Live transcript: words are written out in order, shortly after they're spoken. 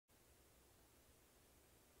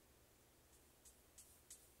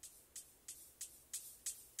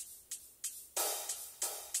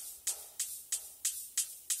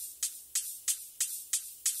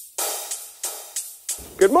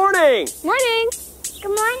Good morning. Morning.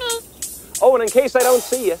 Good morning. Oh, and in case I don't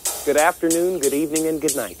see you, good afternoon, good evening, and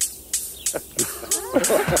good night.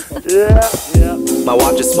 Yeah. My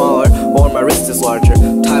watch is smaller, or my wrist is larger.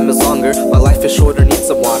 Time is longer, my life is shorter, need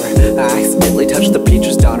some water. I accidentally touched the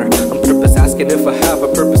preacher's daughter. On purpose asking if I have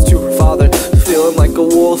a purpose to her father. Feeling like a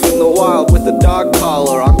wolf in the wild with a dog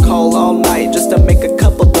collar. On call all night just to make a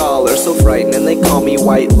couple dollars. So frightening, they call me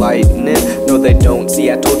white lightning. No they don't,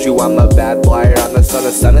 see I told you I'm a bad liar. I'm the son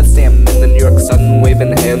of Sam in the New York sun.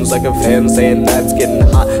 Waving hands like a fan, saying that's getting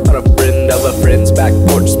hot. On a friend of a friend's back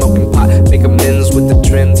porch, smoking pot. Make amends with the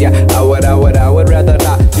trends, yeah, I would rather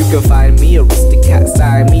not. You can find me, Aristocat,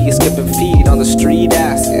 Siamese, skipping feet on the street,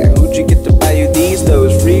 asking who'd you get to buy you these,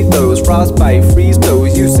 those, read those, frostbite, freeze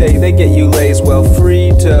toes. You say they get you lays, well,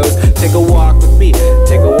 free toes. Take a walk with me,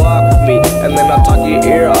 and then I'll talk your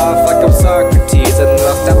ear off like I'm Socrates. And then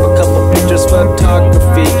I'll snap a couple pictures,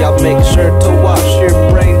 photography. I'll make sure to wash your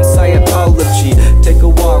brain, Scientology. Take a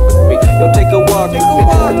walk with me, yo, take a walk with me,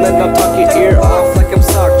 and then I'll talk your ear off like I'm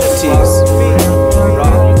Socrates.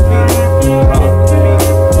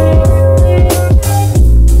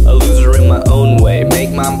 A loser in my own way,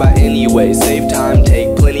 make mine by any way. Save time,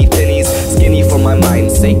 take plenty pennies, skinny for my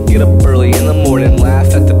mind's sake. Get up early in the morning,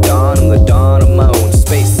 laugh at the dawn. I'm the dawn of my own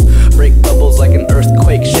space. Break bubbles like an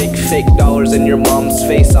earthquake, shake fake dollars in your mom's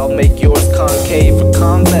face. I'll make yours concave or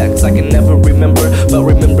convex. I can never remember, but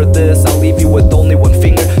remember this, I'll leave you with only one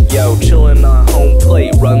finger. Yo, chillin' on home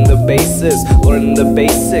plate, run the bases, learn the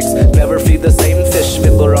basics. Never feed the same fish,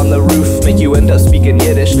 fiddler on the roof, make you end up speaking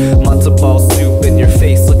Yiddish. Matzo ball soup in your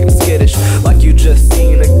face, looking skittish, like you just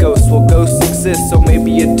seen a ghost. Well, ghosts exist, so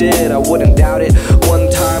maybe you did, I wouldn't doubt it. One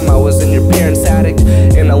time I was in your parents' attic,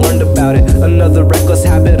 and I learned about it. Another reckless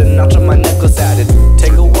habit, a notch on my necklace added.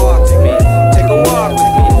 Take a walk with me, take a walk with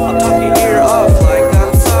me. I'll talk your ear off like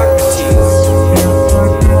I'm Socrates.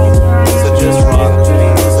 So just rock with me,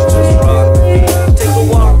 so just rock with me. Take a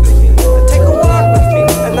walk with me, take a walk with me,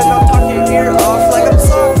 and then I'll talk your ear off like I'm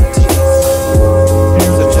Socrates.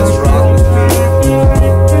 So just rock with me,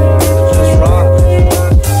 so just rock with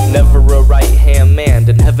me. Never a right-hand man,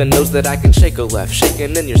 and heaven knows that I can shake a left.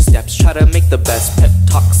 Shaking in your steps, try to make the best. Pep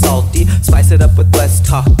talk salty, spice it up with less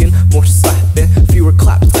talking, more slapping, fewer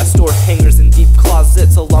claps, less door hangers in deep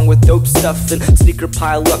closets, along with dope stuff and sneaker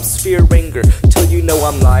pile-ups, fear anger, till you know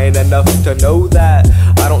I'm lying enough to know that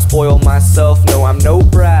I don't spoil myself, no I'm no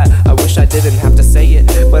brat. I wish I didn't have to say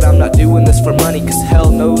it, but I'm not doing this for money, cause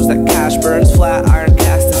hell knows that cash burns. Flat iron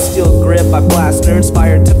cast and steel grip, I blast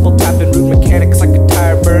inspired temple tapping root mechanics like a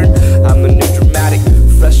tire burn. I'm the new dramatic,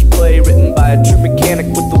 fresh play written by a true mechanic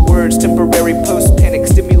with the words temporary post-panic.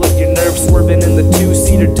 Stimulate your nerves, swerving in the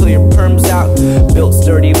two-seater till your perm's out. Built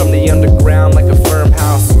sturdy from the underground like a firm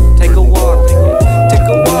house. Take a walk with me, take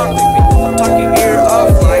a walk with me. I'll talk your ear off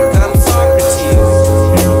like I'm Socrates.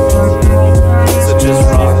 So just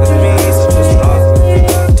rock with me, so just rock with me.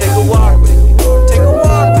 Take a walk with me, take a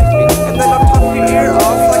walk with me, and then I'll talk your ear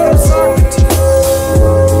off like I'm Socrates.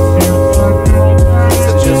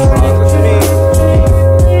 So just rock with me.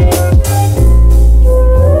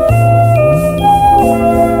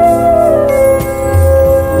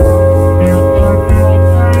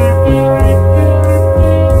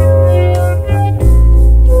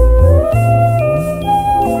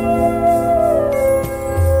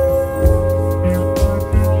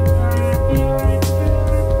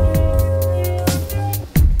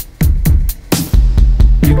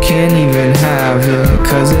 You can't even have it,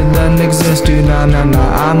 cause it doesn't exist, ooh nah nah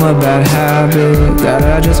nah. I'm a bad habit that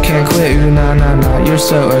I just can't quit, ooh nah nah nah. You're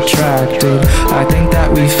so attracted, I think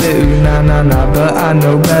that we fit, ooh nah nah nah. But I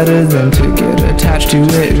know better than to get attached to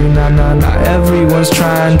it, ooh nah nah nah. Everyone's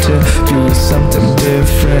trying to be something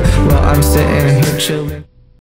different, well I'm sitting here chilling.